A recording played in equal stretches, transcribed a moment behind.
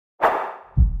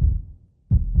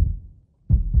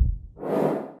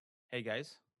Hey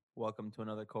guys, welcome to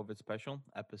another COVID special,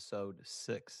 episode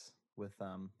 6, with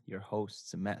your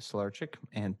hosts Matt Slarchik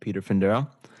and Peter Findero.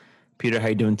 Peter, how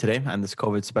you doing today on this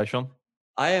COVID special?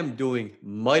 I am doing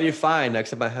mighty fine,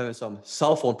 except I'm having some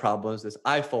cell phone problems. This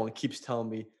iPhone keeps telling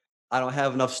me I don't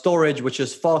have enough storage, which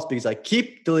is false because I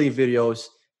keep deleting videos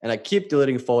and I keep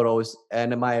deleting photos,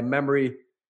 and my memory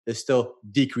is still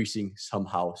decreasing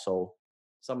somehow. So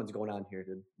something's going on here,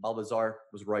 dude. Balbazar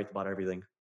was right about everything.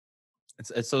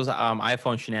 It's those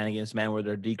iPhone shenanigans, man, where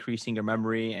they're decreasing your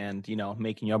memory and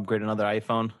making you upgrade another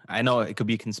iPhone. I know it could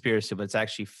be conspiracy, but it's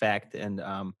actually fact. And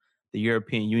the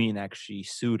European Union actually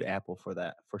sued Apple for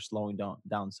that, for slowing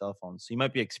down cell phones. So you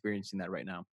might be experiencing that right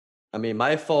now. I mean,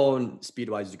 my phone speed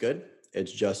wise is good.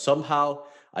 It's just somehow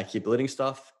I keep deleting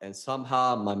stuff, and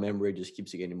somehow my memory just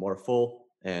keeps getting more full,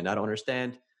 and I don't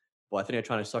understand. But I think they're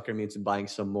trying to sucker me into buying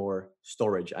some more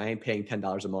storage. I ain't paying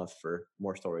 $10 a month for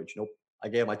more storage. Nope. I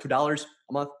gave my $2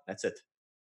 a month. That's it.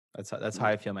 That's how Mm.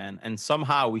 I feel, man. And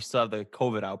somehow we still have the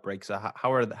COVID outbreak. So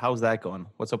how's that going?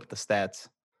 What's up with the stats?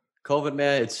 COVID,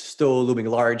 man, it's still looming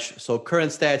large. So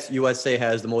current stats, USA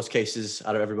has the most cases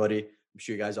out of everybody. I'm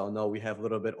sure you guys all know we have a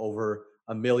little bit over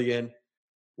a million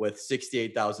with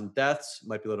 68,000 deaths.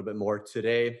 Might be a little bit more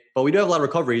today, but we do have a lot of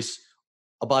recoveries.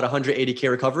 About 180K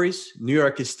recoveries. New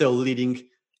York is still leading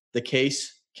the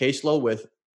caseload with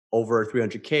over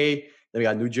 300K. Then we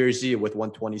got New Jersey with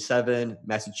 127,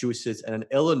 Massachusetts, and then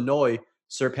Illinois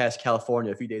surpassed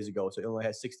California a few days ago. So Illinois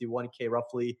has 61K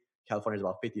roughly. California is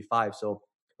about 55. So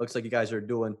looks like you guys are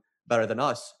doing better than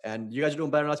us. And you guys are doing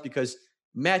better than us because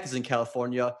Matt is in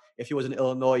California. If he was in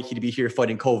Illinois, he'd be here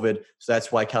fighting COVID. So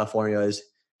that's why California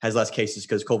has less cases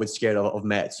because COVID's scared of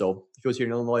Matt. So if he was here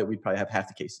in Illinois, we'd probably have half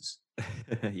the cases.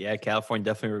 Yeah, California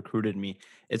definitely recruited me.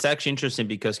 It's actually interesting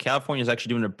because California is actually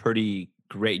doing a pretty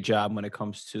great job when it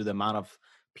comes to the amount of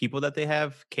people that they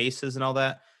have, cases and all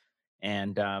that.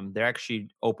 And they're actually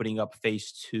opening up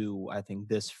phase 2, I think,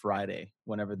 this Friday,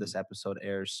 whenever Mhm. this episode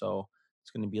airs. So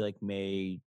it's going to be like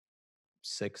May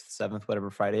 6th, 7th, whatever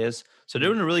Friday is. So they're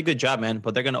Mhm. doing a really good job, man.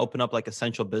 But they're going to open up like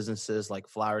essential businesses like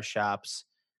flower shops,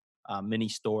 mini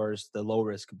stores, the low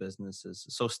risk businesses.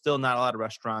 So still not a lot of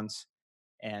restaurants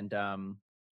and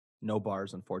no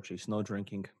bars, unfortunately. So no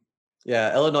drinking.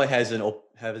 Yeah, Illinois hasn't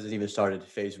even started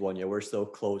phase one yet. We're still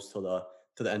close till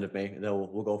the end of May, and then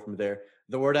we'll go from there.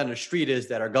 The word on the street is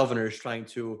that our governor is trying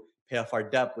to pay off our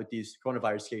debt with these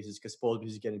coronavirus cases because supposedly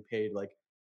he's getting paid like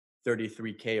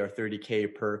 33K or 30K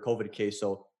per COVID case.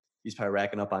 So he's probably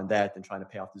racking up on that and trying to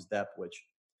pay off his debt, which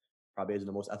probably isn't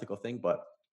the most ethical thing. But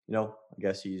I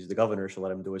guess he's the governor, so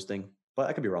let him do his thing. But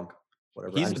I could be wrong.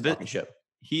 Whatever. I'm He's a just bit talking shit.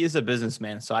 he is a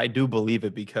businessman, so I do believe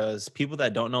it because people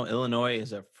that don't know, Illinois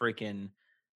is a freaking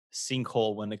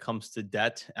sinkhole when it comes to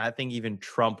debt. I think even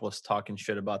Trump was talking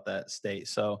shit about that state.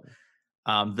 So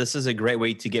this is a great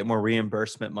way to get more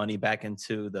reimbursement money back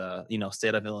into the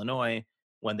state of Illinois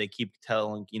when they keep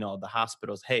telling the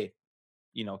hospitals, hey,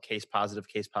 case positive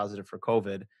for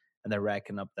COVID, and they're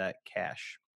racking up that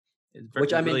cash. It's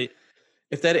Which I mean, really.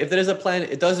 if that is a plan,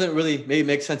 it doesn't really maybe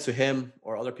make sense to him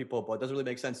or other people, but it doesn't really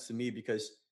make sense to me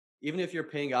because even if you're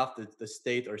paying off the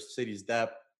state or city's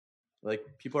debt, like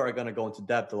people are gonna go into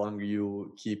debt the longer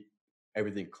you keep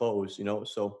everything closed.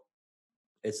 So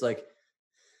it's like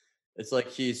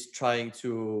he's trying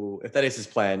to, if that is his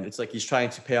plan, it's like he's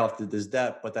trying to pay off this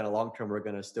debt, but then a long term we're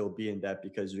gonna still be in debt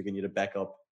because you're gonna need to back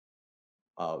up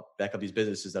these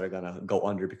businesses that are gonna go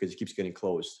under because it keeps getting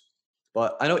closed.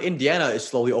 But I know Indiana is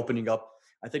slowly opening up.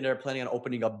 I think they're planning on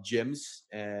opening up gyms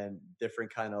and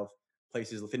different kind of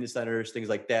places, fitness centers, things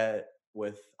like that,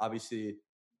 with obviously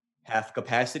half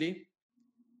capacity.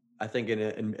 I think it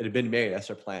had been May, that's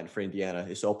their plan for Indiana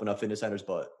is to open up fitness centers,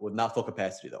 but with not full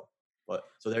capacity though. But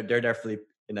so they're definitely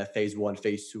in that phase one,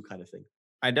 phase two kind of thing.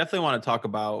 I definitely want to talk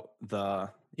about the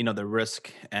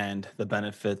risk and the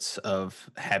benefits of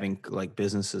having like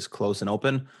businesses close and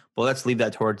open, but let's leave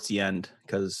that towards the end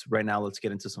because right now let's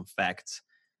get into some facts.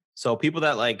 So people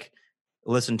that like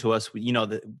listen to us,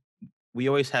 that we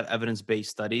always have evidence-based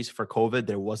studies. For COVID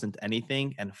there wasn't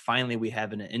anything, and finally we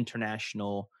have an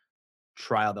international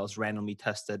trial that was randomly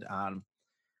tested on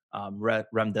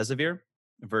remdesivir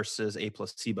versus a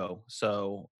placebo.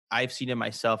 So I've seen it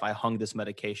myself. I hung this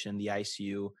medication in the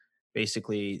ICU.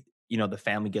 Basically, the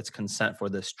family gets consent for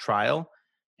this trial,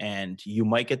 and you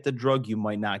might get the drug, you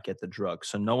might not get the drug.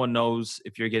 So no one knows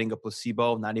if you're getting a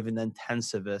placebo, not even the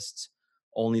intensivists,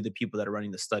 only the people that are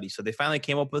running the study. So they finally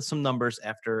came up with some numbers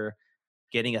after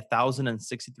getting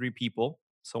 1,063 people.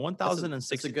 So That's a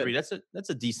 1,063, good. that's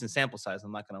a decent sample size.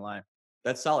 I'm not gonna lie.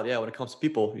 That's solid. Yeah, when it comes to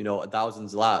people, a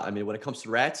thousand's a lot. I mean, when it comes to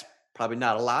rats, probably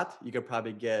not a lot. You could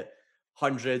probably get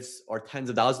hundreds or tens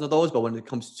of thousands of those, but when it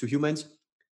comes to humans,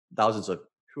 thousands of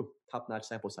top-notch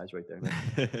sample size right there,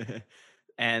 man.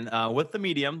 And with the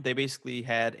medium, they basically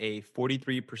had a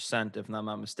 43%, if I'm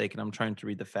not mistaken. I'm trying to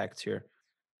read the facts here.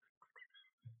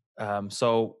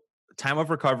 So time of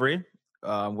recovery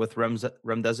with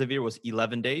remdesivir was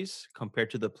 11 days compared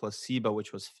to the placebo,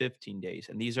 which was 15 days.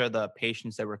 And these are the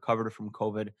patients that recovered from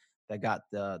COVID that got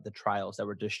the trials that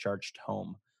were discharged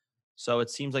home. So it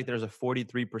seems like there's a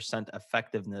 43%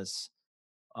 effectiveness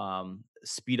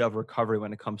speed of recovery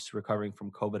when it comes to recovering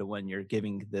from COVID when you're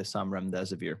giving this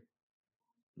remdesivir.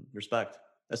 Respect.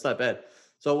 That's not bad.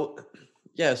 So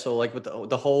yeah, so like with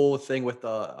the whole thing with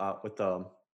the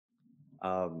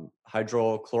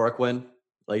hydrochloroquine,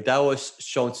 like that was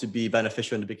shown to be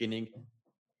beneficial in the beginning,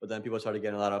 but then people started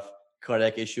getting a lot of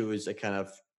cardiac issues. It kind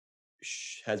of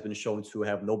has been shown to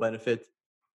have no benefit.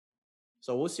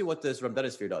 So we'll see what this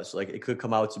remdesivir does. Like it could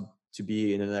come out to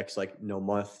be in the next like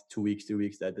month, 2 weeks, 3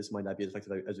 weeks that this might not be as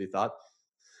effective as we thought.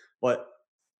 But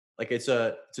like it's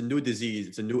a new disease,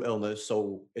 it's a new illness,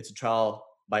 so it's a trial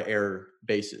by error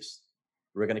basis.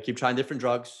 We're gonna keep trying different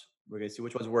drugs. We're gonna see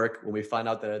which ones work. When we find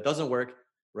out that it doesn't work,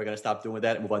 we're gonna stop doing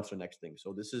that and move on to the next thing.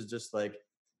 So this is just like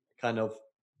kind of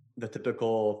the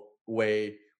typical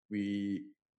way we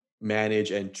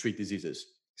manage and treat diseases,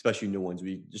 especially new ones.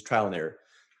 We just trial and error.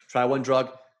 Try one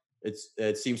drug,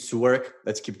 it seems to work.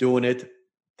 Let's keep doing it.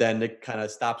 Then it kind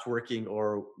of stops working,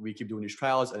 or we keep doing these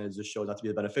trials and it just shows not to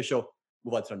be beneficial.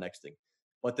 Move on to the next thing.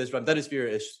 But this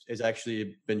remdesivir is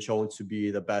actually been shown to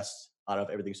be the best out of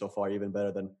everything so far, even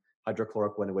better than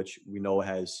hydrochloroquine, which we know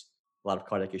has a lot of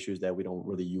cardiac issues that we don't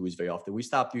really use very often. We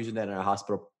stopped using that in our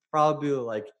hospital probably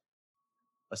like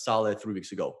a solid 3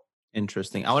 weeks ago.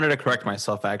 Interesting. I wanted to correct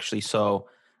myself actually. So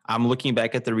I'm looking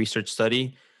back at the research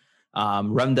study.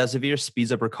 Remdesivir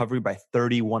speeds up recovery by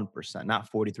 31%, not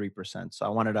 43%. So I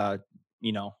wanted to,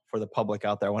 for the public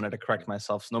out there, I wanted to correct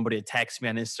myself so nobody attacks me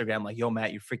on Instagram like, yo,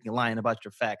 Matt, you're freaking lying about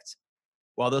your facts.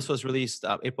 Well, this was released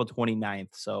April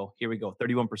 29th. So here we go,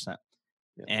 31%. Yeah,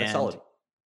 that's And solid.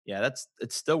 yeah,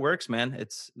 it still works, man.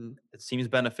 Mm. It seems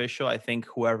beneficial. I think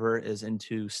whoever is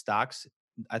into stocks,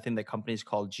 I think the company is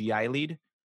called GI Lead.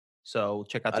 So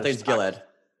check out I their think it's stocks. Gilead.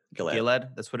 Gilead. Gilead,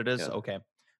 that's what it is? Yeah. Okay.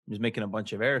 I'm just making a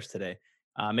bunch of errors today.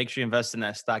 Make sure you invest in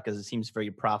that stock because it seems very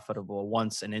profitable.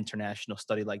 Once an international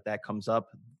study like that comes up,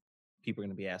 people are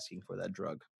going to be asking for that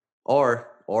drug. Or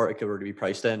it could already be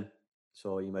priced in.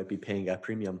 So you might be paying a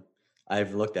premium. I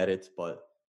haven't looked at it, but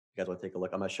you guys want to take a look.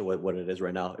 I'm not sure what it is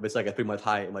right now. If it's like a 3 month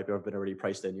high, it might be been already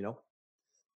priced in. So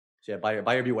yeah,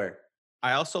 buyer beware.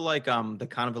 I also like the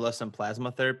convalescent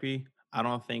plasma therapy. I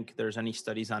don't think there's any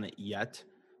studies on it yet,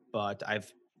 but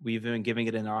we've been giving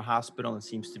it in our hospital and it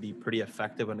seems to be pretty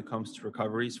effective when it comes to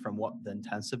recoveries from what the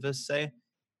intensivists say.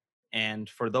 And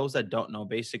for those that don't know,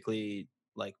 basically,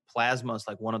 like plasma is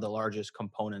like one of the largest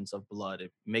components of blood.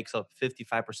 It makes up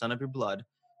 55% of your blood.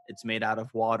 It's made out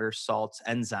of water, salts,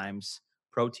 enzymes,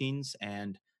 proteins,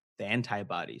 and the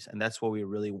antibodies. And that's what we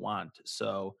really want.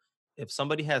 So if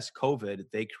somebody has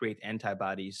COVID, they create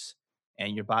antibodies,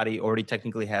 and your body already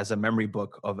technically has a memory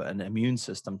book of an immune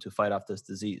system to fight off this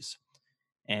disease.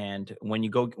 And when you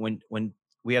go when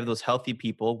we have those healthy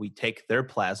people, we take their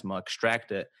plasma,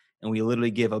 extract it, and we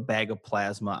literally give a bag of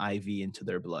plasma IV into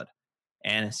their blood.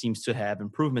 And it seems to have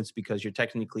improvements because you're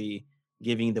technically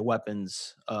giving the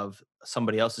weapons of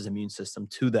somebody else's immune system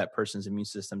to that person's immune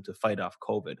system to fight off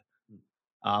COVID.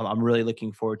 I'm really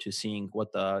looking forward to seeing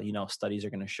what the studies are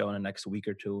going to show in the next week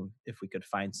or two if we could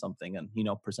find something and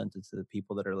present it to the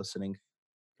people that are listening.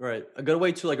 Right. A good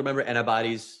way to like remember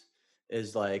antibodies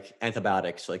is like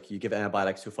antibiotics. Like you give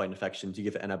antibiotics to fight infections, you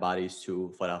give antibodies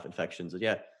to fight off infections. And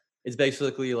yeah, it's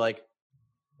basically like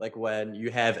when you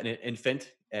have an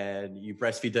infant and you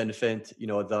breastfeed the infant,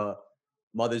 the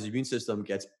mother's immune system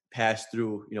gets passed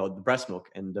through, the breast milk,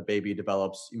 and the baby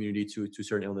develops immunity to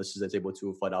certain illnesses that's able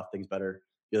to fight off things better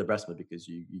via the breast milk because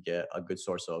you get a good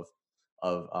source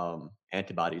of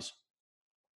antibodies.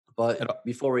 It, But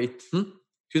before we, excuse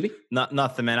me,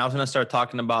 Nothing, man. I was gonna start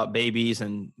talking about babies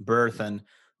and birth and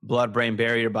blood-brain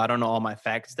barrier, but I don't know all my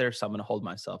facts there, so I'm gonna hold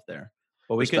myself there.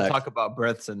 But we could respect. talk about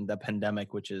births and the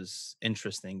pandemic, which is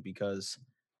interesting because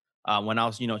when I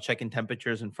was, checking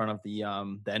temperatures in front of the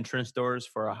entrance doors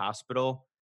for a hospital,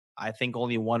 I think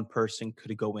only one person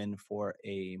could go in for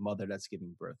a mother that's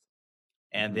giving birth,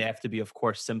 and they Mhm. have to be, of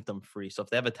course, symptom-free. So if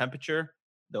they have a temperature,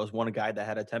 there was one guy that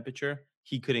had a temperature,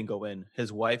 he couldn't go in.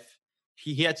 His wife,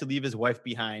 he had to leave his wife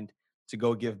behind to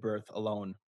go give birth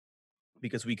alone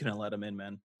because we couldn't let him in,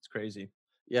 man. It's crazy.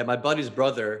 Yeah, my buddy's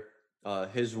brother,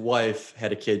 his wife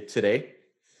had a kid today,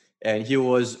 and he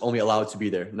was only allowed to be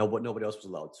there. Nobody else was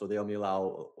allowed. So they only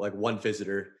allow like one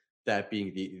visitor, that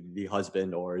being the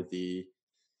husband or the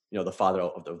father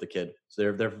of the kid.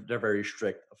 So they're very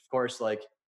strict. Of course, like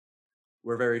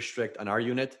we're very strict on our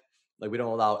unit. Like we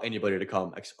don't allow anybody to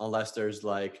come unless there's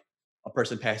like a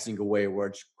person passing away where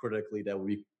it's critically that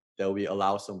we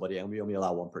allow somebody, and we only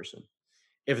allow one person.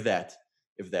 If that,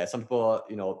 if that. Some people,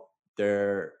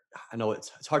 they're I know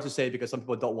it's hard to say because some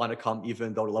people don't want to come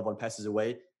even though the loved one passes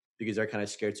away because they're kind of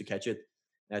scared to catch it.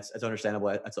 That's understandable.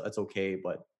 That's okay.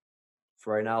 But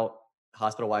for right now,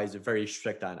 hospital wise, they're very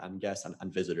strict on guests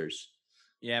on visitors.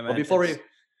 Yeah, But man. before we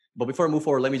but before I move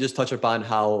forward, let me just touch upon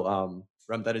how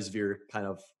remdesivir kind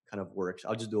of works.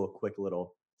 I'll just do a quick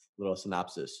little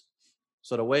synopsis.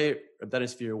 So the way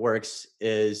remdesivir works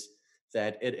is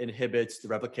that it inhibits the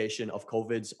replication of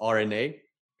COVID's RNA,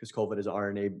 because COVID is an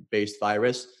RNA-based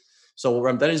virus. So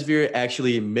remdesivir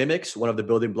actually mimics one of the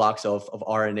building blocks of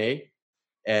RNA,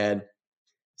 and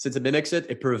since it mimics it,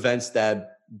 it prevents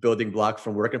that building block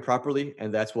from working properly,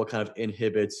 and that's what kind of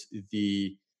inhibits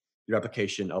the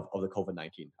replication of the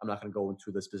COVID-19. I'm not going to go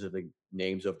into the specific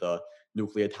names of the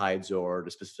nucleotides or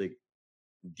the specific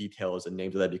details and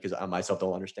names of that because I myself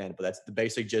don't understand. But that's the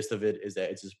basic gist of it, is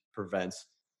that it just prevents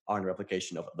RNA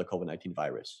replication of the COVID-19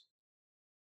 virus.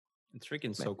 It's freaking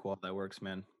Man. so cool how that works,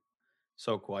 man.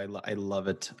 So cool. I love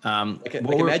it. Like, What like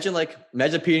we're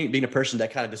imagine being a person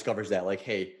that kind of discovers that, like,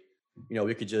 hey,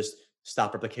 we could just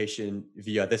stop replication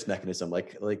via this mechanism.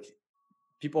 Like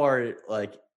people are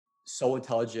like so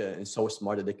intelligent and so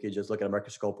smart that they could just look at a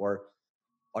microscope, or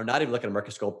not even look at a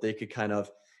microscope. They could kind of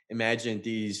imagine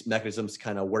these mechanisms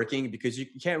kind of working, because you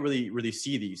can't really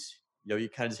see these. You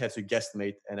kind of just have to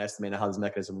guesstimate and estimate how this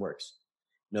mechanism works.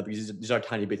 Because these are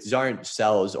tiny bits. These aren't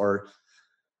cells or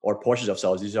portions of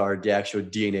cells. These are the actual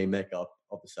DNA makeup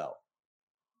of the cell.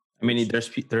 I mean,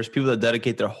 Which there's people that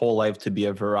dedicate their whole life to be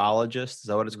a virologist. Is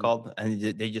that what it's mm, called? And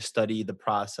they just study the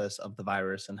process of the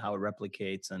virus and how it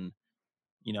replicates, and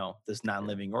this yeah,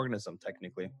 non-living organism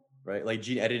technically. right? Like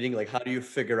gene editing. Like, how do you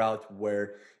figure out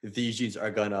where these genes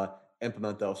are gonna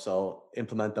implement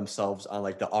themselves on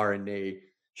like the RNA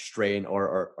strain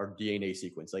or DNA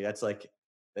sequence? Like that's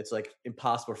like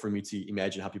impossible for me to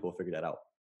imagine how people figure that out.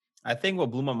 I think what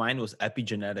blew my mind was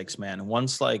epigenetics, man.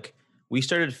 Once like we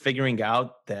started figuring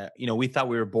out that, we thought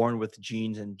we were born with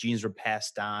genes and genes were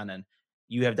passed on, and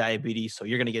you have diabetes, so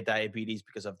you're going to get diabetes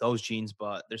because of those genes.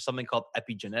 But there's something called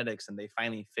epigenetics, and they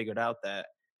finally figured out that,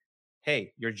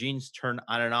 hey, your genes turn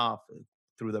on and off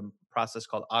through the process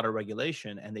called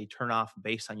autoregulation, and they turn off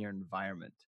based on your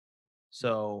environment.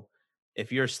 So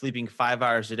if you're sleeping 5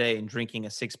 hours a day and drinking a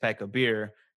six pack of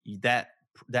beer, that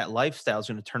lifestyle is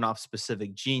going to turn off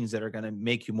specific genes that are going to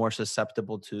make you more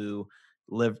susceptible to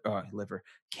liver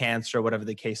cancer, whatever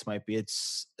the case might be.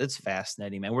 It's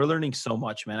fascinating, man. We're learning so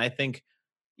much, man. I think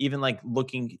even like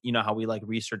looking, how we like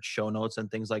research show notes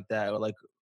and things like that, or like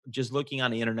just looking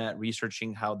on the internet,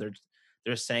 researching how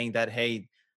they're saying that, hey,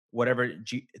 whatever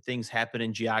things happen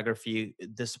in geography,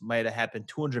 this might have happened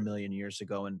 200 million years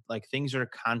ago, and like things are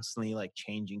constantly like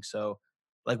changing. So,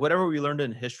 like whatever we learned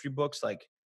in history books, like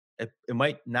it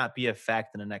might not be a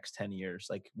fact in the next 10 years.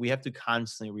 Like we have to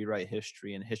constantly rewrite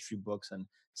history and history books and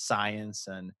science.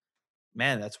 And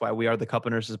man, that's why we are the Cup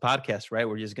of Nurses podcast, right?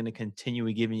 We're just going to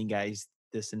continue giving you guys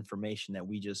this information that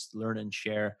we just learn and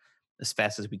share as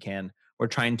fast as we can. We're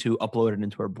trying to upload it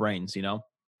into our brains.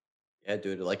 Yeah,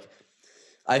 dude. Like,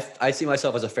 I see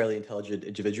myself as a fairly intelligent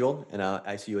individual, and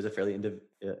I see you as a fairly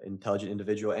intelligent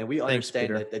individual, and we Thanks, understand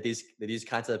Peter. that these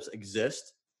concepts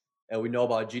exist, and we know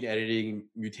about gene editing,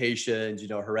 mutations,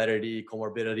 heredity,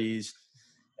 comorbidities,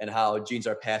 and how genes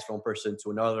are passed from one person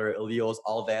to another, alleles,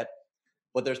 all that.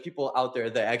 But there's people out there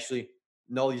that actually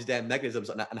know these damn mechanisms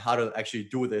and how to actually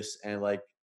do this, and like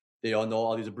they all know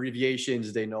all these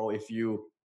abbreviations. They know if you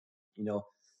know,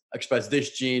 express this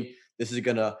gene, this is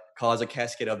gonna cause a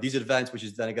cascade of these events, which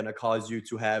is then gonna cause you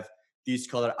to have these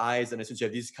color eyes. And since you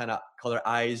have these kind of color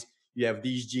eyes, you have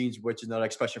these genes, which is another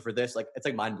expression for this. Like, it's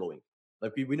like mind blowing.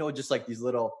 Like we know just like these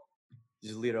little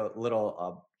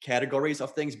categories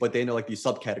of things, but they know like these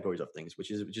subcategories of things, which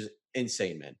is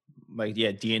insane, man. Like,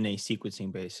 yeah, DNA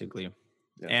sequencing basically.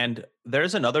 Yeah. And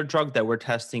there's another drug that we're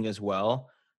testing as well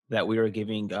that we are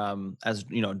giving as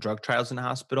drug trials in the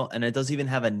hospital, and it doesn't even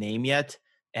have a name yet.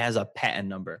 It has a patent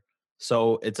number.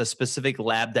 So it's a specific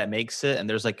lab that makes it, and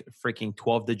there's like freaking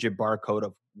 12-digit barcode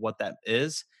of what that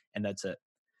is, and that's it.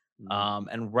 Mhm.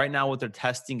 And right now, what they're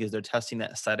testing is they're testing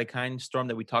that cytokine storm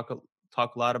that we talk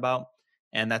a lot about,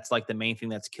 and that's like the main thing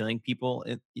that's killing people.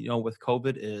 With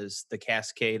COVID is the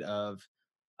cascade of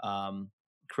um,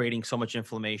 creating so much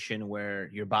inflammation where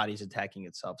your body's attacking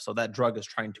itself. So that drug is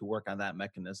trying to work on that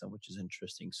mechanism, which is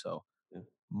interesting. So Yeah.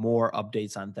 more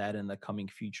updates on that in the coming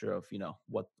future of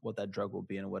what that drug will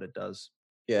be and what it does.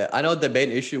 Yeah, I know the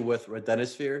main issue with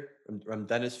remdesivir.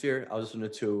 I was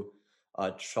listening to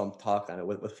Trump talk on it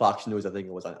with Fox News. I think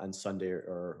it was on Sunday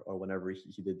or whenever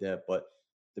he did that. But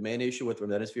the main issue with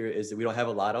remdesivir is that we don't have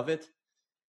a lot of it,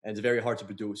 and it's very hard to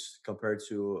produce compared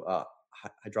to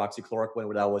hydroxychloroquine,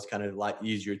 where that was kind of a lot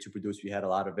easier to produce. We had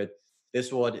a lot of it.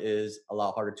 This one is a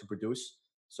lot harder to produce,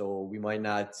 so we might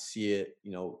not see it,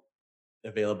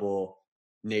 available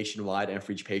nationwide and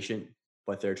for each patient.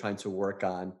 But they're trying to work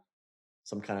on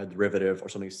some kind of derivative or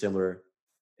something similar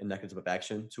in mechanism of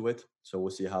action to it. So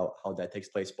we'll see how that takes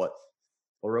place. But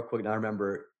real quick, now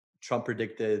remember, Trump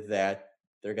predicted that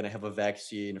they're going to have a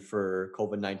vaccine for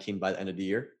COVID-19 by the end of the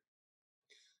year.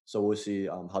 So we'll see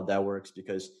how that works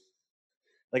because,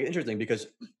 like, interesting because,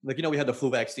 like, we had the flu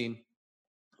vaccine.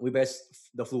 We based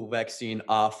the flu vaccine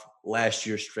off last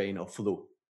year's strain of flu,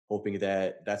 hoping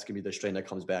that that's going to be the strain that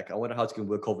comes back. I wonder how it's going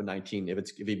to be with COVID-19, if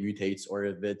it mutates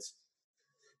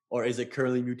or is it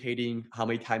currently mutating? How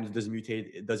many times does it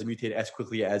mutate? Does it mutate as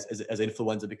quickly as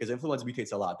influenza? Because influenza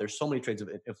mutates a lot. There's so many strains of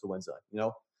influenza,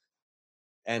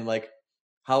 and like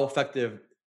how effective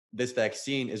this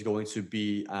vaccine is going to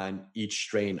be on each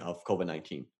strain of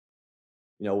COVID-19.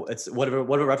 It's whatever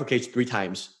replicates 3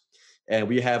 times, and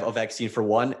we have a vaccine for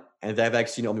one, and that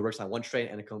vaccine only works on one strain,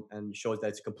 and shows that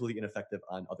it's completely ineffective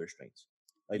on other strains.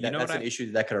 Like You that, know what that's an I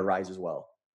issue that could arise as well.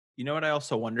 You know what I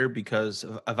also wonder because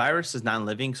a virus is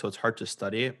non-living, so it's hard to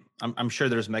study it. I'm sure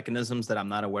there's mechanisms that I'm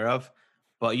not aware of,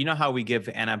 but you know how we give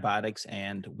antibiotics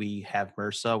and we have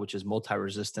MRSA, which is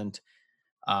multi-resistant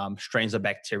strains of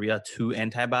bacteria to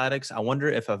antibiotics. I wonder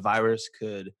if a virus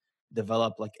could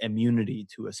develop like immunity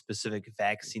to a specific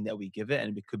vaccine that we give it,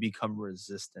 and it could become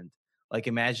resistant. Like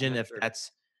I'm imagine not if sure.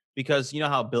 that's because you know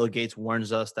how Bill Gates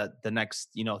warns us that the next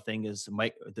thing is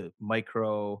the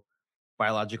micro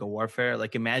biological warfare.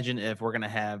 Like imagine if we're going to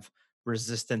have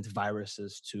resistant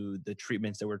viruses to the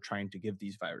treatments that we're trying to give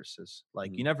these viruses.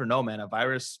 Like you Mhm. never know, man. A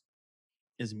virus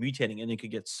is mutating and it could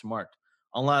get smart.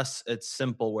 Unless it's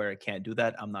simple where it can't do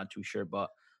that, I'm not too sure. But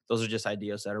those are just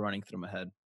ideas that are running through my head.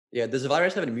 Yeah, does the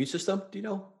virus have an immune system? Do you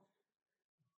know?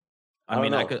 I I don't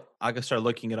mean, I know. could I could start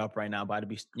looking it up right now, but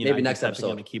Maybe I'd be next typing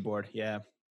on episode. a keyboard. Yeah.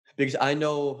 Because I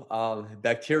know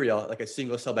bacteria, like a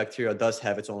single cell bacteria, does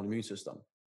have its own immune system,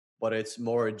 but it's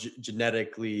more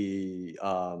genetically,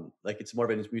 like it's more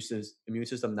of an immune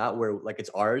system, not where like it's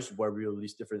ours, where we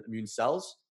release different immune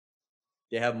cells.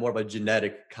 They have more of a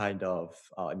genetic kind of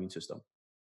immune system,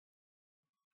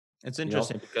 It's you know,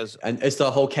 interesting because and it's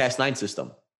the whole Cas9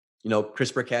 system.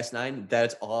 CRISPR Cas9.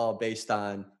 That's all based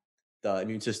on the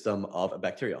immune system of a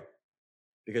bacteria.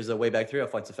 Because the way bacteria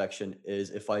fights infection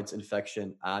is it fights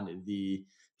infection on the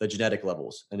genetic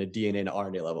levels and the DNA and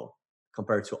RNA level,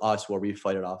 compared to us where we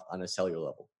fight it off on a cellular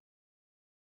level.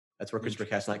 That's where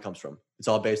CRISPR-Cas9 interesting. comes from. It's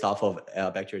all based off of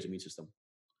bacteria's immune system.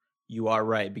 You are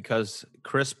right because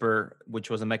CRISPR, which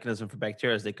was a mechanism for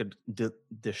bacteria, is they could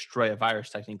destroy a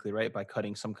virus technically, right, by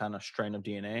cutting some kind of strand of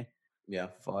DNA. Yeah.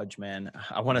 Fudge, man.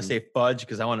 I want to Mhm. say fudge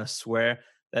because I want to swear.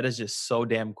 That is just so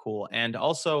damn cool. And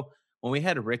also, when we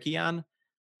had Ricky on,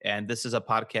 and this is a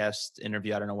podcast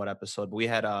interview, I don't know what episode, but we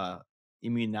had a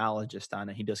immunologist on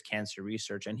and he does cancer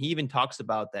research. And he even talks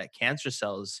about that cancer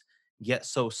cells get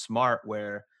so smart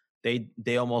where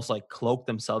they almost like cloak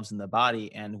themselves in the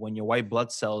body. And when your white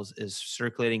blood cells is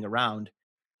circulating around,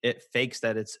 it fakes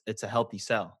that it's a healthy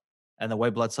cell. And the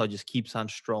white blood cell just keeps on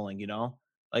strolling.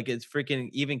 Like it's freaking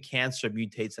even cancer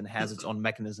mutates and has its own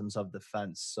mechanisms of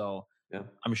defense. So Yeah.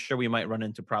 I'm sure we might run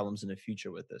into problems in the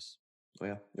future with this. Oh,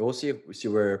 yeah. We'll see if we see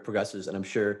where it progresses, and I'm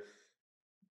sure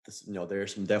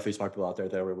there's some definitely smart people out there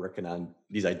that are working on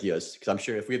these ideas. Because I'm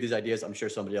sure if we have these ideas, I'm sure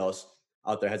somebody else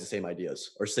out there has the same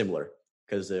ideas or similar.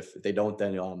 Because if they don't,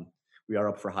 then we are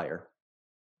up for hire.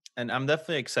 And I'm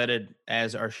definitely excited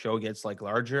as our show gets like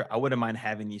larger. I wouldn't mind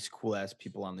having these cool ass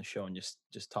people on the show and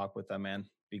just talk with them, man. Yeah.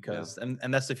 Because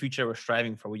and that's the future we're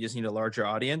striving for. We just need a larger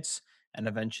audience, and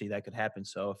eventually that could happen.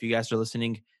 So if you guys are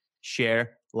listening,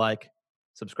 share, like,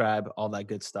 subscribe, all that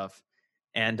good stuff.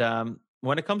 And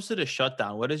when it comes to the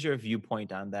shutdown, what is your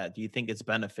viewpoint on that? Do you think it's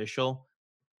beneficial?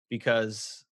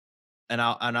 Because and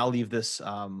I'll leave this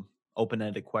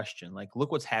open-ended question. Like,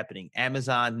 look what's happening.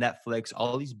 Amazon, Netflix,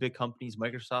 all these big companies,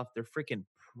 Microsoft, they're freaking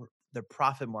their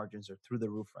profit margins are through the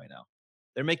roof right now.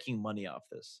 They're making money off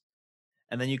this.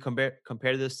 And then you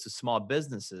compare this to small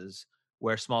businesses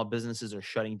where small businesses are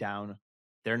shutting down.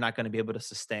 They're not going to be able to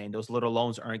sustain. Those little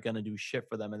loans aren't going to do shit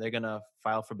for them and they're going to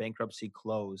file for bankruptcy,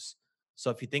 close. So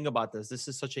if you think about this, this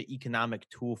is such an economic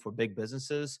tool for big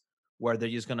businesses where they're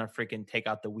just gonna freaking take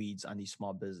out the weeds on these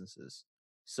small businesses.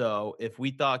 So if we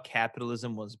thought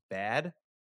capitalism was bad,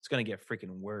 it's gonna get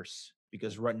freaking worse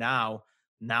because right now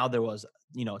there was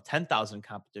 10,000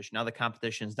 competition. Now the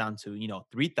competition is down to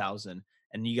 3,000,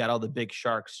 and you got all the big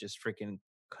sharks just freaking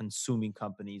consuming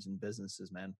companies and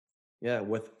businesses, man. Yeah,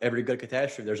 with every good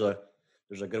catastrophe, there's a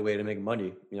good way to make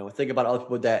money. Think about all the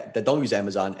people that don't use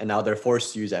Amazon and now they're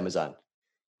forced to use Amazon.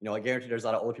 I guarantee there's a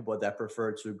lot of older people that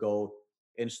prefer to go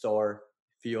in store,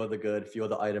 feel the good, feel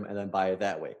the item, and then buy it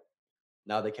that way.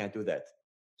 Now they can't do that.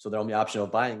 So their only option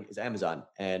of buying is Amazon.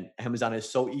 And Amazon is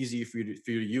so easy for you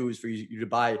to use, for you to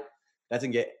buy, that can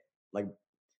get like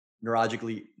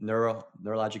neurologically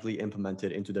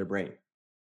implemented into their brain.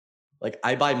 Like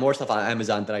I buy more stuff on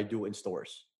Amazon than I do in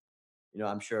stores.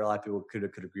 I'm sure a lot of people could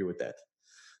agree with that.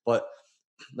 But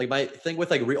like my thing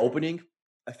with like reopening,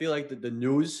 I feel like the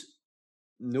news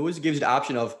gives you the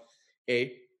option of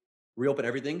A, reopen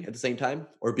everything at the same time,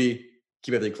 or B,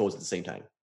 keep everything closed at the same time.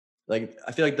 Like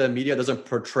I feel like the media doesn't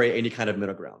portray any kind of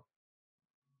middle ground.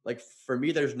 Like for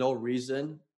me, there's no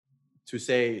reason to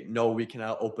say no, we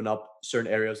cannot open up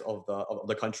certain areas of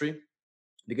the country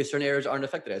because certain areas aren't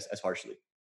affected as harshly.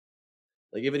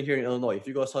 Like even here in Illinois, if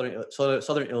you go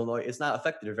southern Illinois, it's not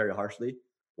affected very harshly.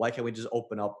 Why can't we just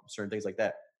open up certain things like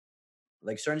that?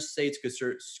 Like certain states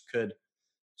could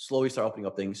slowly start opening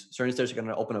up things. Certain states are going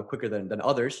to open up quicker than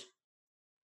others,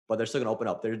 but they're still going to open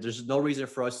up. There's no reason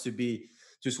for us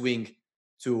to swing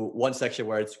to one section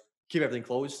where it's keep everything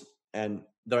closed and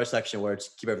the other section where it's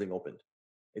keep everything open.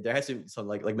 There has to be some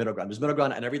like middle ground. There's middle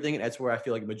ground and everything, and that's where I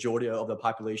feel like the majority of the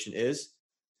population is.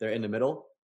 They're in the middle,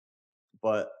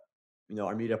 but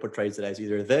our media portrays it as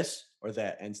either this or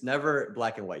that, and it's never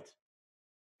black and white.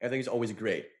 Everything's always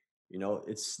gray.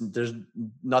 There's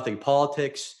nothing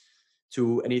politics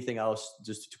to anything else,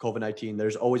 just to COVID-19.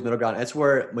 There's always middle ground. That's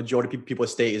where majority of people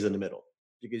stay is in the middle,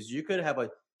 because you could have a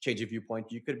change of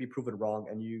viewpoint, you could be proven wrong,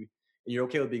 and you're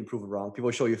okay with being proven wrong.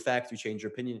 People show you facts, you change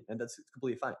your opinion, and that's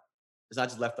completely fine. It's not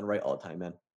just left and right all the time,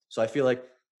 man. So I feel like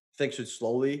things should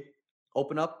slowly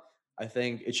open up. I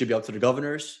think it should be up to the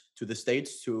governors, to the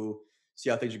states, to see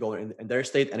how things are going in their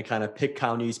state and kind of pick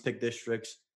counties, pick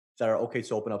districts that are okay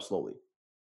to open up slowly.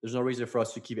 There's no reason for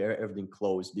us to keep everything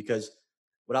closed, because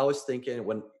what I was thinking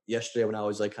yesterday when I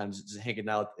was like kind of just hanging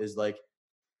out is like,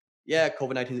 yeah,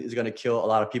 COVID-19 is going to kill a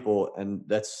lot of people, and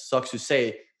that sucks to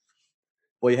say.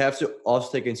 But you have to also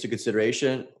take into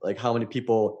consideration like how many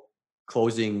people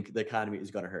closing the economy is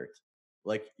going to hurt.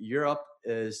 Like Europe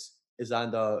is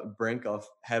on the brink of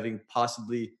having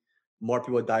possibly more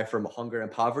people die from hunger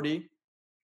and poverty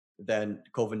than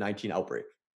COVID-19 outbreak.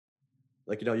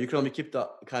 Like you can only keep the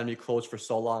economy closed for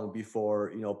so long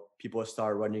before people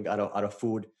start running out of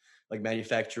food. Like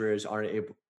manufacturers aren't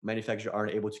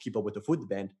able to keep up with the food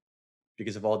demand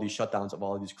because of all these shutdowns, of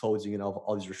all these closing, and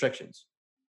all these restrictions.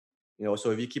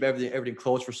 So if you keep everything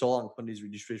closed for so long, putting these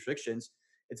restrictions,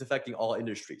 it's affecting all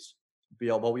industries.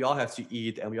 But we all have to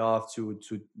eat, and we all have to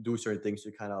do certain things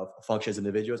to kind of function as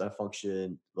individuals and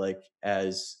function like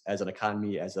as an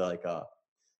economy, as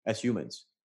humans.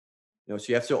 So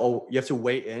you have to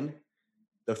weigh in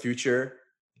the future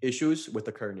issues with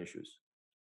the current issues.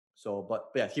 So, but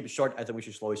yeah, keep it short. I think we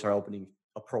should slowly start opening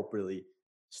appropriately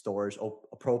stores,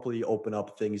 appropriately open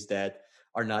up things that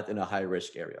are not in a high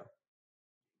risk area.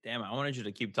 Damn, I wanted you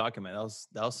to keep talking, man.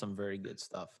 That was some very good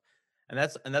stuff. And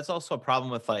that's also a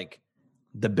problem with like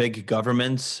the big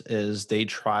governments is they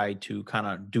try to kind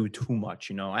of do too much.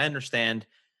 I understand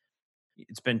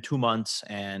it's been 2 months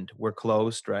and we're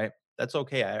closed, right? That's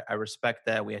okay. I respect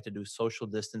that. We have to do social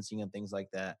distancing and things like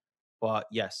that. But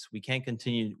yes, we can't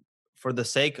continue for the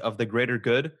sake of the greater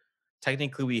good.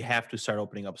 Technically, we have to start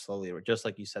opening up slowly. Or just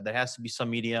like you said, there has to be some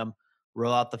medium,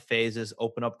 roll out the phases,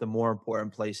 open up the more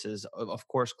important places. Of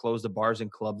course, close the bars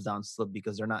and clubs down still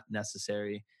because they're not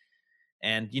necessary.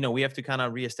 And we have to kind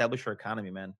of reestablish our economy,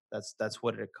 man. That's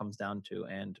what it comes down to.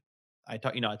 And I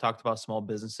talked about small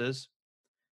businesses,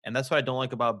 and that's what I don't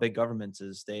like about big governments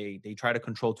is they try to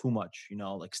control too much,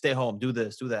 like stay home, do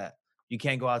this, do that. You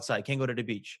can't go outside, can't go to the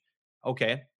beach.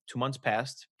 Okay, 2 months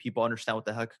passed. People understand what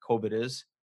the heck COVID is.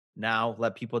 Now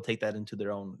let people take that into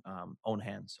their own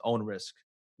hands, own risk.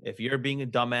 If you're being a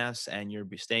dumbass and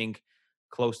staying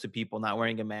close to people, not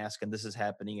wearing a mask, and this is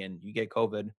happening, and you get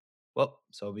COVID, well,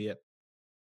 so be it.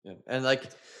 Yeah. And like,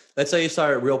 let's say you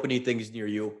start reopening things near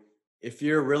you. If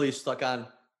you're really stuck on,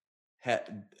 ha-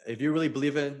 if you really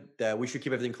believe in that we should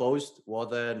keep everything closed, well,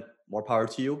 then more power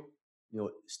to you.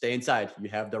 Stay inside. You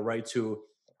have the right to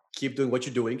keep doing what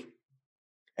you're doing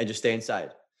and just stay inside.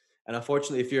 And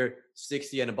unfortunately, if you're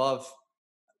 60 and above,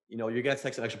 you're gonna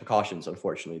take some extra precautions.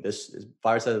 Unfortunately,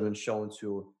 virus has been shown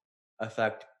to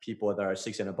affect people that are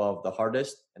 60 and above the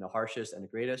hardest and the harshest and the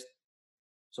greatest.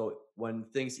 So when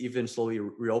things even slowly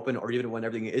reopen, or even when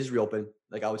everything is reopened,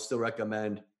 like I would still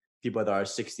recommend people that are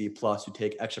 60 plus to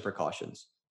take extra precautions.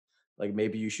 Like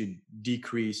maybe you should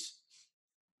decrease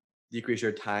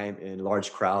your time in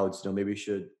large crowds. Maybe you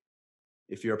should,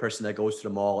 if you're a person that goes to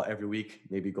the mall every week,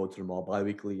 maybe go to the mall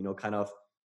biweekly.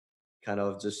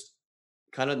 Just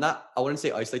kind of not, I wouldn't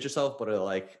say isolate yourself, but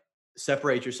like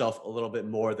separate yourself a little bit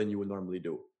more than you would normally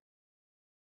do.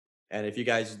 And if you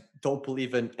guys don't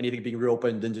believe in anything being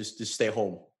reopened, then just stay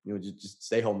home. Just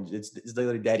stay home. It's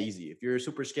literally that easy. If you're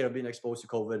super scared of being exposed to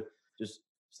COVID, just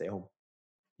stay home.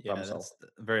 Yeah, Problem solved.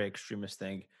 that's a very extremist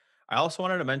thing. I also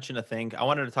wanted to mention a thing. I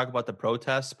wanted to talk about the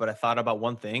protests, but I thought about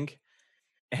one thing,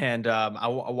 and I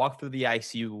walked through the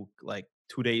ICU like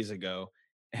 2 days ago,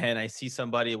 and I see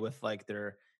somebody with like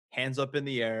their hands up in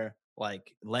the air,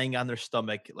 like laying on their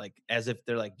stomach, like as if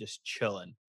they're like just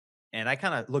chilling. And I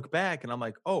kind of look back and I'm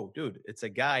like, oh, dude, it's a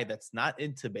guy that's not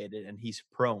intubated and he's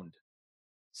proned.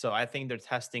 So I think they're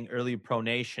testing early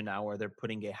pronation now, where they're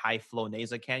putting a high flow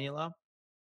nasal cannula.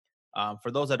 For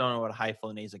those that don't know what a high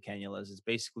flow nasal cannula is, it's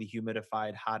basically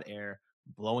humidified hot air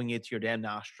blowing into your damn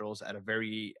nostrils at a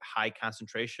very high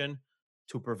concentration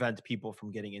to prevent people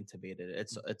from getting intubated.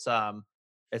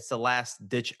 It's the last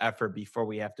ditch effort before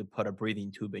we have to put a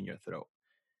breathing tube in your throat.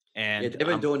 Yeah, And they've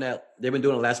been doing that. They've been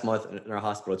doing it last month in our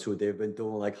hospital too. They've been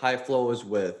doing like high flows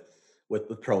with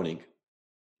proning.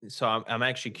 so I'm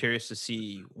actually curious to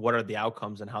see what are the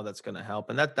outcomes and how that's going to help.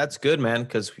 And that's good, man,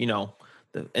 because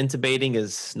the intubating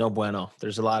is no bueno.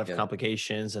 There's a lot of Yeah.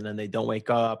 complications, and then they don't wake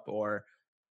up, or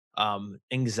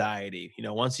anxiety.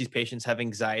 Once these patients have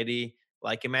anxiety,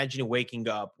 like imagine waking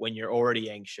up when you're already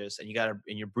anxious and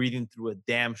you're breathing through a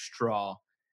damn straw.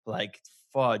 Like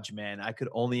fudge, man. I could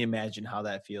only imagine how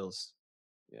that feels.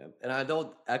 Yeah, and I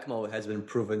know ECMO has been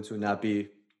proven to not be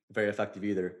very effective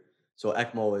either. So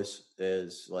ECMO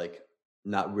is like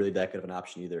not really that good of an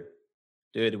option either.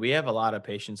 Dude, we have a lot of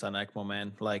patients on ECMO,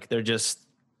 man. Like they're just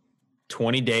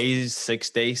 20 days, 6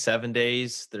 days, 7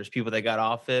 days. There's people that got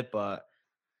off it, but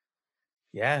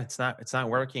yeah, it's not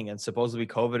working. And supposedly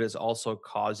COVID is also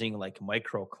causing like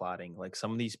micro clotting. Like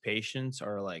some of these patients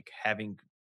are like having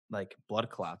like blood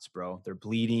clots, bro. They're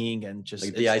bleeding and just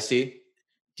Like it's DIC.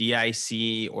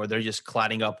 DIC, or they're just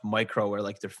clotting up micro, where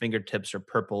like their fingertips are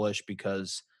purplish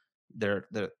because they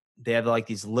have like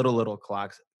these little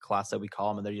clots that we call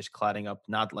them, and they're just clotting up,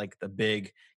 not like the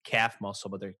big calf muscle,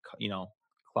 but they're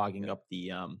clogging Yeah, up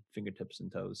the fingertips and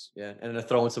toes. yeah, and then they're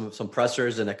throwing some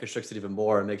pressors, and that constricts it even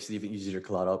more and makes it even easier to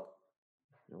clot up.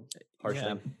 Harsh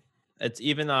Yeah. thing. It's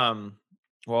even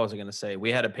what was I gonna say?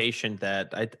 We had a patient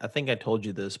that I think I told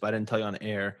you this, but I didn't tell you on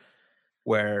air,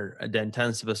 where the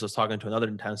intensivist was talking to another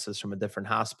intensivist from a different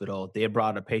hospital. They had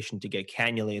brought a patient to get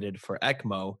cannulated for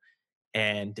ECMO,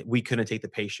 and we couldn't take the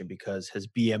patient because his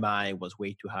BMI was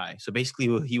way too high. So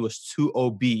basically he was too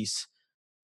obese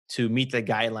to meet the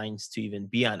guidelines to even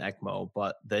be on ECMO.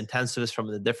 But the intensivist from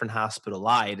the different hospital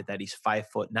lied that he's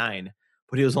 5'9",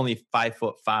 but he was only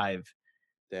 5'5",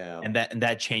 Damn. and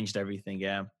that changed everything.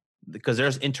 Yeah, because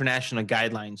there's international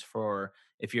guidelines for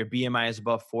if your BMI is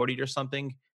above 40 or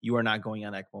something, you are not going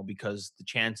on ECMO because the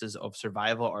chances of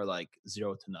survival are like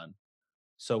zero to none.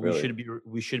 So Really?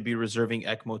 we should be reserving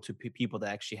ECMO to people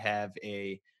that actually have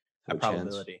a Good chance.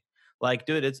 probability. Like,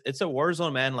 dude, it's a war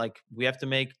zone, man. Like, we have to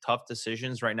make tough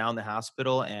decisions right now in the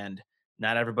hospital, and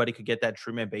not everybody could get that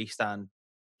treatment based on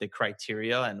the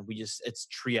criteria. And it's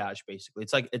triage basically.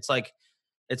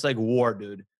 It's like war,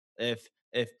 dude.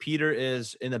 If Peter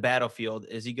is in the battlefield,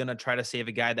 is he gonna try to save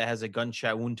a guy that has a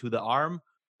gunshot wound to the arm,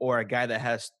 or a guy that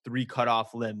has three cut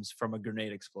off limbs from a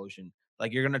grenade explosion?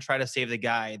 Like you're gonna try to save the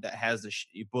guy that has the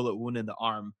bullet wound in the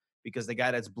arm, because the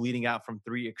guy that's bleeding out from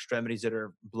three extremities that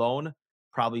are blown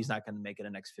probably is not gonna make it in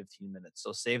the next 15 minutes.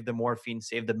 So save the morphine,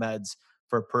 save the meds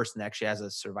for a person that actually has a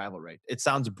survival rate. It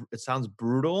sounds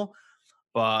brutal,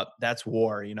 but that's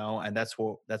war, and that's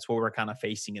what we're kind of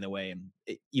facing in a way. And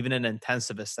even an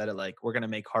intensivist said it, like, we're going to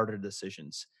make harder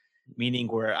decisions, meaning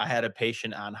where I had a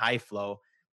patient on high flow.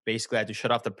 Basically, I had to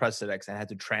shut off the Precedex and I had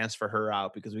to transfer her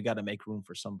out because we got to make room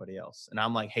for somebody else. And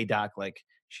I'm like, hey doc, like,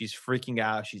 she's freaking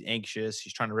out, she's anxious,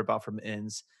 she's trying to rip out from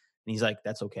ins. And he's like,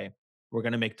 that's okay, we're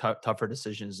going to make tougher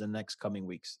decisions in the next coming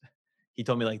weeks. He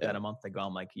told me like Yeah. that a month ago.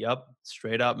 I'm like, yep,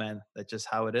 straight up, man, that's just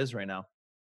how it is right now.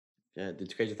 Yeah.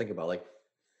 It's crazy to think about. Like,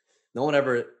 no one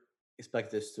ever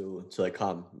expects this to like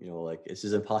come. Like this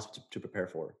is impossible to prepare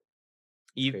for.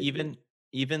 It's crazy.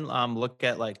 Even look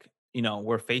at, like,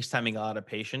 we're FaceTiming a lot of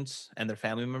patients and their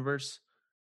family members,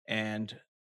 and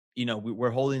we're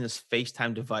holding this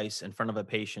FaceTime device in front of a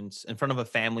patient, in front of a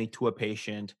family to a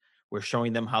patient. We're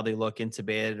showing them how they look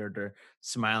intubated or they're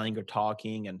smiling or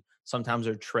talking. And sometimes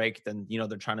they're tricked and,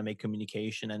 they're trying to make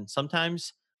communication. And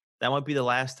sometimes that might be the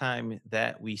last time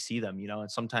that we see them,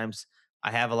 and sometimes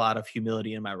I have a lot of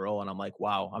humility in my role. And I'm like,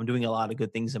 wow, I'm doing a lot of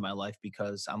good things in my life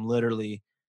because I'm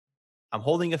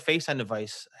holding a FaceTime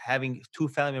device, having two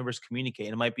family members communicate,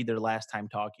 and it might be their last time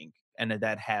talking. And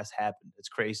that has happened. It's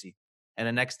crazy. And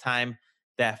the next time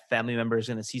that family member is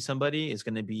going to see somebody is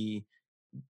going to be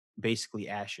basically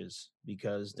ashes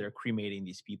because they're cremating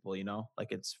these people,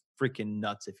 Like it's freaking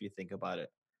nuts if you think about it.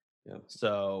 Yeah.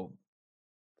 So,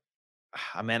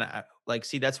 man,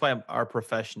 see, that's why our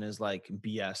profession is like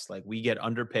BS. Like we get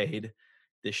underpaid.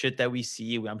 The shit that we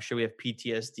see, I'm sure we have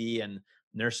PTSD and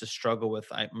nurses struggle with,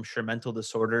 I'm sure, mental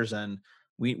disorders, and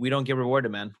we don't get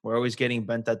rewarded, man. We're always getting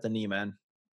bent at the knee, man.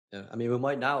 Yeah. I mean, we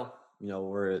might now,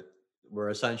 we're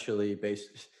essentially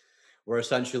based, we're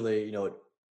essentially,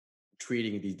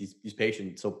 treating these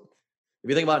patients. So if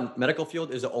you think about it, medical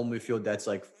field is the only field that's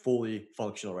like fully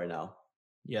functional right now.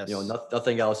 Yes.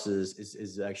 Nothing else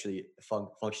is actually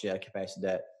functioning at a capacity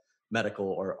that medical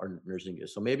or nursing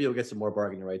is. So maybe you'll get some more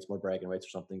bargaining rights, more bragging rights or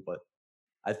something. But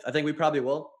I think we probably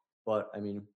will. But I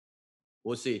mean,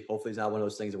 we'll see. Hopefully, it's not one of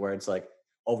those things where it's like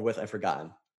over with and forgotten.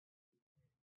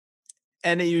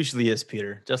 And it usually is,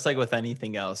 Peter. Just like with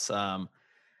anything else,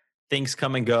 things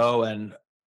come and go, and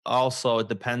also it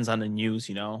depends on the news.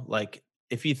 Like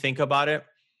if you think about it,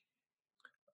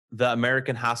 the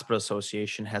American Hospital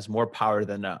Association has more power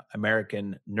than the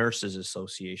American Nurses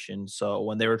Association. So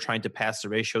when they were trying to pass the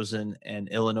ratios in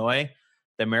Illinois,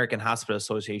 the American Hospital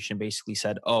Association basically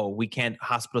said, "Oh,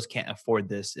 hospitals can't afford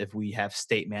this if we have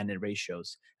state mandated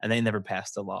ratios," and they never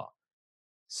passed the law.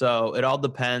 So it all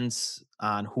depends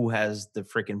on who has the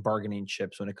freaking bargaining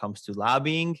chips when it comes to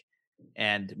lobbying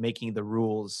and making the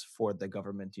rules for the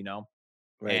government.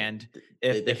 Right? And They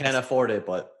if can't it's afford it,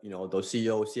 but those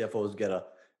CEOs, CFOs get a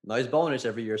nice bonus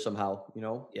every year somehow.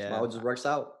 Somehow yeah, it just works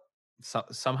out.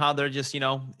 somehow they're just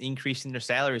increasing their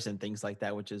salaries and things like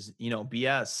that, which is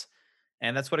BS.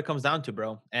 And that's what it comes down to,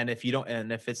 bro. And if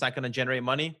it's not going to generate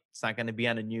money, it's not going to be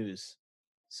on the news.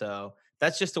 So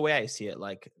that's just the way I see it.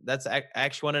 Like I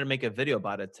actually wanted to make a video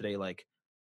about it today. Like,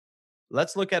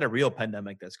 let's look at a real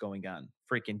pandemic that's going on.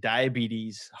 Freaking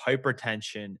diabetes,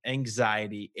 hypertension,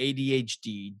 anxiety,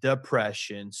 ADHD,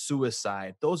 depression,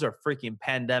 suicide. Those are freaking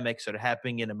pandemics that are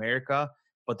happening in America,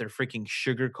 but they're freaking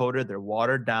sugar coated. They're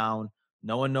watered down.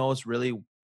 No one knows really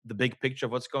the big picture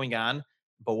of what's going on.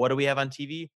 But what do we have on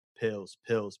TV? Pills,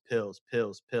 pills, pills,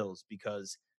 pills, pills,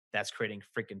 because that's creating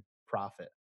freaking profit.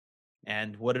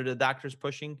 And what are the doctors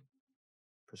pushing?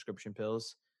 Prescription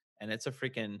pills. And it's a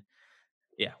freaking,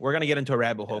 yeah, we're gonna get into a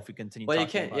rabbit hole Yeah. if we continue But you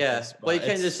talking can't, about yeah. this, But but it's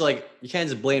you can't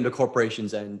just blame the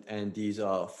corporations and these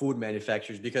food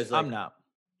manufacturers because I'm like not.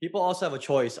 people also have a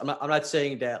choice. I'm not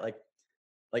saying that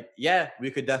yeah, we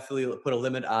could definitely put a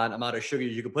limit on amount of sugar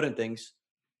you could put in things.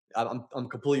 I'm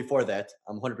completely for that.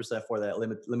 I'm 100% for that.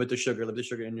 Limit the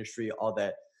sugar industry, all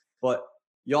that. But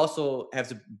you also have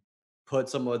to put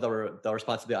some of the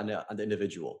responsibility on the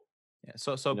individual. Yeah.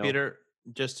 So You know, Peter,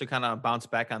 just to kind of bounce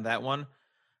back on that one,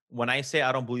 when I say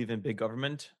I don't believe in big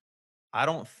government, I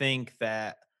don't think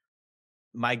that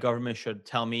my government should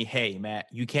tell me, hey, Matt,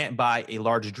 you can't buy a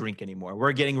large drink anymore.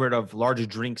 We're getting rid of large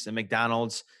drinks in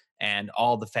McDonald's and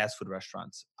all the fast food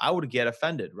restaurants. I would get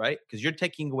offended, right? Because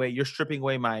you're stripping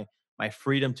away my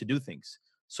freedom to do things.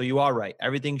 So you are right.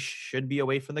 Everything should be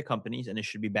away from the companies and it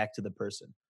should be back to the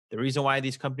person. The reason why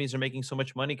these companies are making so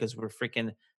much money because we're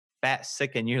freaking fat,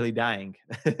 sick, and nearly dying.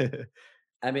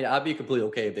 I mean, I'd be completely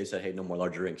okay if they said, "Hey, no more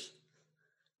large drinks."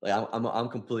 Like I'm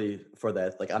completely for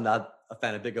that. Like I'm not a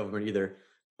fan of big government either,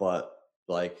 but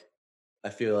like I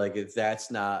feel like if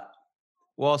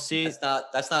Well, see,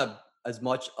 that's not as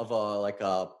much of a like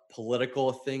a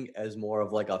political thing as more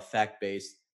of like a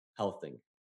fact-based health thing. You know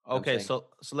what I'm okay, saying?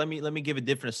 so let me give a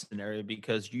different scenario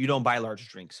because you don't buy large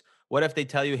drinks. What if they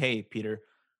tell you, "Hey, Peter,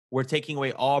 we're taking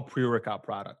away all pre-workout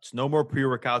products. No more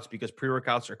pre-workouts because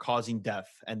pre-workouts are causing death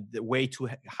and way too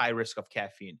high risk of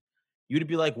caffeine." You'd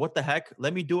be like, "What the heck?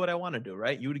 Let me do what I want to do,"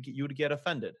 right? You would get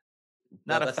offended.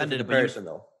 Not That's a different offended, but you comparison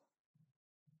though.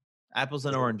 apples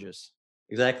and That's a- oranges.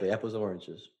 exactly, apples and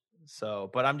oranges. So,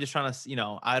 but I'm just trying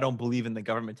to, I don't believe in the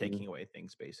government Mhm. taking away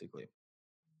things basically.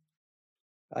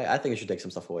 I think it should take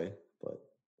some stuff away,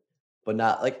 but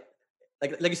not like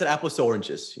you said, apples to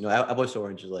oranges. Apples to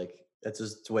oranges. Like that's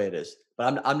just the way it is.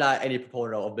 But I'm not any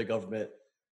proponent of big government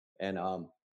and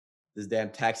this damn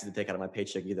taxes to take out of my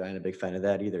paycheck either. I ain't a big fan of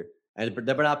that either. And there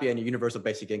better not be any universal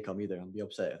basic income either. I'm be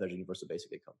upset if there's a universal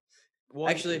basic income. Well,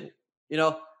 Actually, you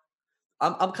know,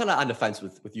 I'm kind of on the fence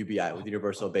with UBI, with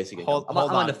Universal Basic Income. Hold I'm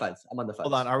hold on the on. fence. I'm on the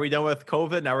Hold on. fence. Are we done with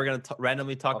COVID? Now we're gonna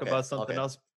randomly talk Okay. about something Okay.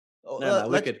 else. Oh, Never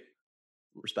mind. let's Wicked.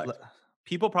 Respect.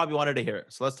 people probably wanted to hear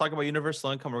it. So let's talk about universal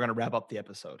income. We're gonna wrap up the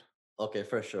episode. Okay,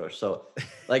 for sure. So,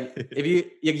 like,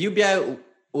 if UBI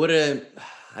wouldn't,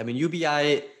 I mean,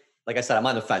 UBI, like I said, I'm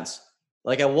on the fence.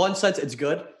 Like, in one sense, it's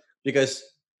good because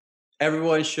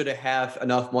everyone should have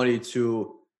enough money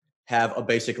to have a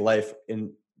basic life.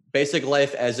 In basic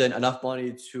life, as in enough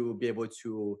money to be able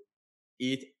to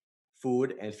eat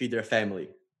food and feed their family.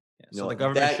 Yeah, You so the know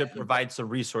government that, should provide some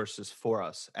resources for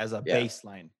us as a yeah,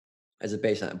 baseline. as a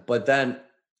baseline. But then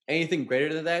anything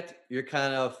greater than that, you're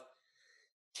kind of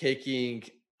taking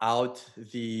out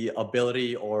the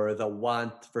ability or the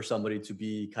want for somebody to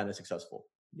be kind of successful.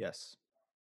 Yes.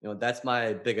 That's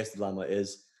my biggest dilemma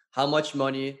is how much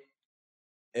money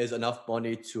is enough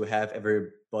money to have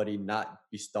everybody not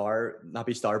be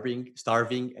starving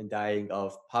and dying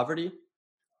of poverty,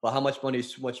 but how much money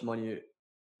is too much money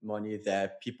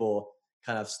that people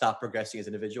kind of stop progressing as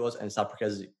individuals and stop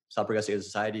progressing as a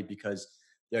society because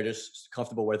they're just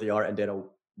comfortable where they are and they don't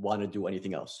want to do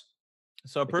anything else.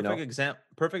 So a Like,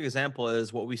 perfect example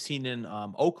is what we've seen in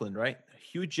Oakland, right?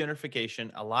 Huge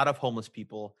gentrification, a lot of homeless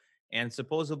people, and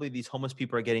supposedly these homeless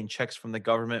people are getting checks from the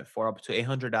government for up to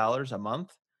 $800 a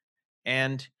month.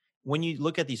 And when you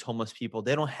look at these homeless people,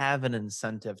 they don't have an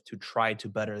incentive to try to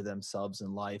better themselves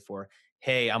in life or,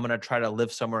 hey, I'm going to try to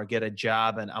live somewhere, get a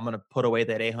job, and I'm going to put away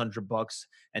that $800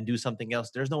 and do something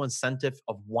else. There's no incentive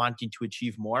of wanting to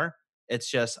achieve more. It's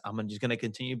just, just going to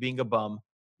continue being a bum.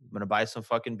 I'm going to buy some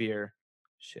fucking beer.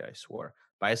 Shit, I swore.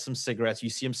 Buy some cigarettes. You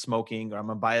see them smoking, or I'm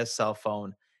going to buy a cell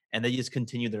phone. And they just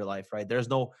continue their life, right? There's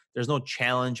no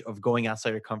challenge of going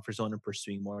outside your comfort zone and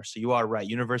pursuing more. So you are right.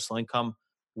 Universal income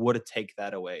would take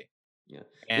that away. yeah,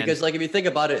 And because like if you think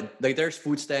about it, like there's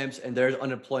food stamps and there's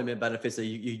unemployment benefits that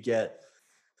you get.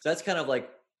 So that's kind of like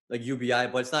UBI,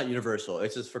 but it's not universal.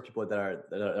 It's just for people that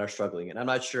are struggling. And I'm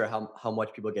not sure how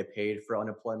much people get paid for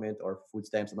unemployment or food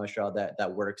stamps. I'm not sure how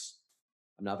that works.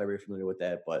 I'm not very familiar with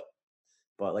that, but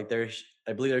like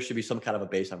I believe there should be some kind of a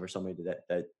baseline for somebody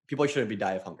that people shouldn't be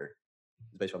die of hunger.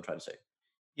 Is basically what I'm trying to say.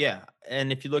 yeah,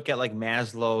 and if you look at like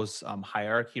Maslow's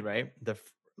hierarchy, right?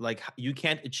 You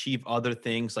can't achieve other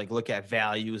things like look at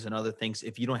values and other things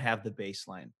if you don't have the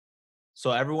baseline.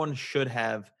 So everyone should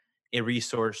have a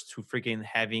resource to freaking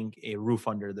having a roof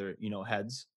under their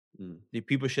heads. Mm, The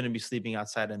people shouldn't be sleeping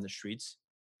outside in the streets,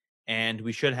 and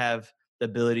we should have the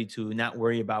ability to not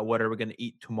worry about what are we going to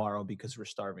eat tomorrow because we're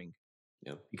starving.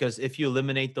 yeah, Because if you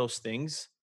eliminate those things,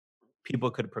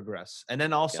 people could progress. And then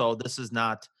yeah, also, this is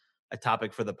not a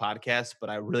topic for the podcast, but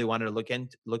I really wanted to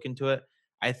look into it.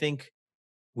 I think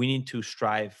we need to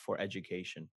strive for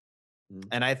education.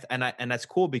 mm, And that's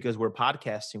cool because we're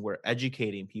podcasting, we're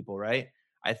educating people, right?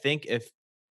 I think if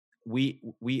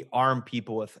we arm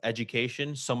people with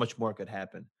education, so much more could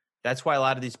happen. That's why a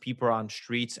lot of these people are on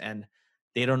streets and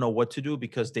they don't know what to do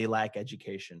because they lack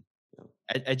education.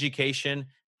 yeah. Education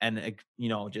and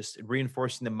just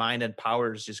reinforcing the mind and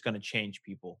power is just going to change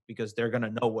people because they're going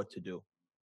to know what to do.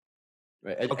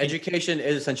 Right. How can Education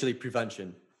is essentially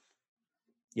prevention.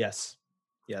 Yes,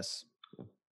 yes,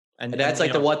 And and that's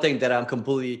like the one thing that I'm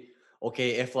completely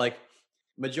okay. If like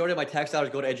majority of my tax dollars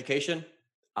go to education,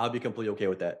 I'll be completely okay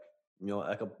with that.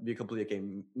 I could be completely okay.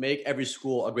 Make every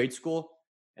school a great school,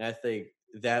 and I think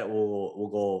that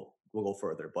will go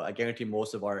further. But I guarantee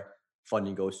most of our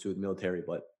funding goes to the military.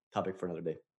 But topic for another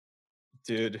day.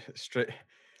 dude, straight.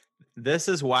 This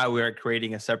is why we are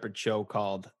creating a separate show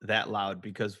called That Loud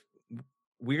because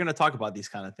we're going to talk about these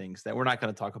kind of things that we're not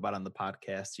going to talk about on the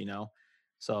podcast.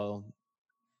 So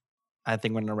I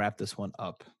think we're going to wrap this one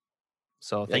up.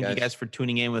 So Yeah, thank you guys guys. for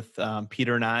tuning in with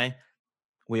Peter and I.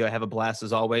 We have a blast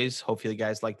as always. Hopefully, you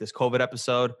guys like this COVID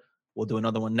episode. We'll do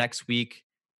another one next week.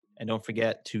 And don't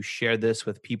forget to share this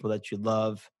with people that you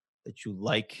love, that you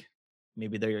like.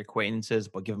 Maybe they're your acquaintances,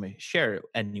 but give them a share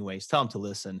anyways. Tell them to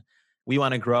listen. We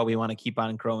want to grow. We want to keep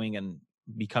on growing and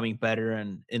becoming better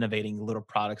and innovating little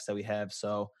products that we have.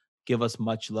 So give us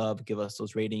much love. Give us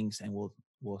those ratings, and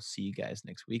we'll see you guys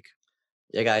next week.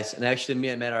 Yeah, guys. And actually, me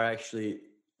and Matt are actually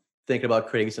thinking about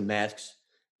creating some masks.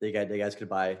 They guys could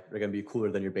buy. They're gonna be cooler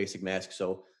than your basic mask.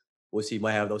 So we'll see.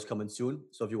 Might have those coming soon.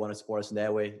 So if you want to support us in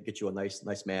that way, get you a nice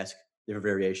mask, different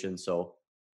variations. So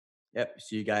yep.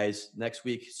 See you guys next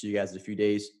week. See you guys in a few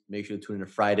days. Make sure to tune in on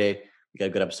Friday. We got a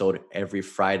good episode every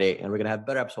Friday, and we're gonna have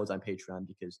better episodes on Patreon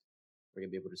because we're gonna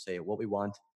be able to say what we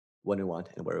want, when we want,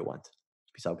 and where we want.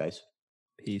 Peace out, guys.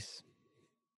 Peace.